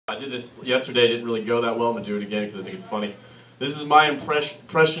did this yesterday. It didn't really go that well. I'm going to do it again because I think it's funny. This is my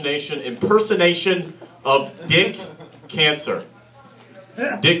impersonation of Dick Cancer.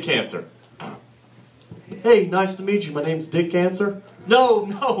 Dick Cancer. Hey, nice to meet you. My name's Dick Cancer.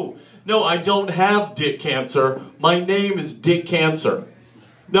 No, I don't have Dick Cancer. My name is Dick Cancer.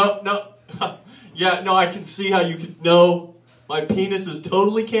 No. Yeah, no, I can see how you could. No, my penis is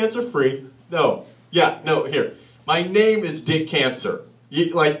totally cancer-free. No. Yeah, no, here. My name is Dick Cancer.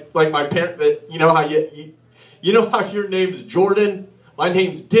 Like my parent. You know how you know how your name's Jordan. My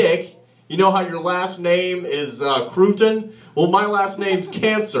name's Dick. You know how your last name is Cruton. Well, my last name's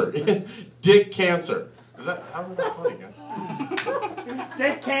Cancer. Dick Cancer. How's that funny, guys?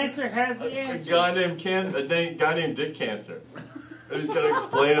 Dick Cancer has the answer. A guy named Dick Cancer. And he's got to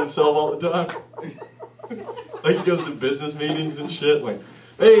explain himself all the time. Like he goes to business meetings and shit. Like,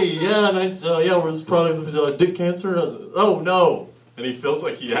 hey, yeah, nice. Yeah, we're this product of Dick Cancer. Oh no, and he feels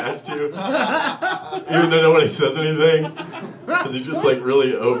like he has to, even though nobody says anything, because he's just like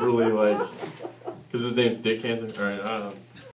really overly like, because his name's Dick Cancer. All right, I don't know.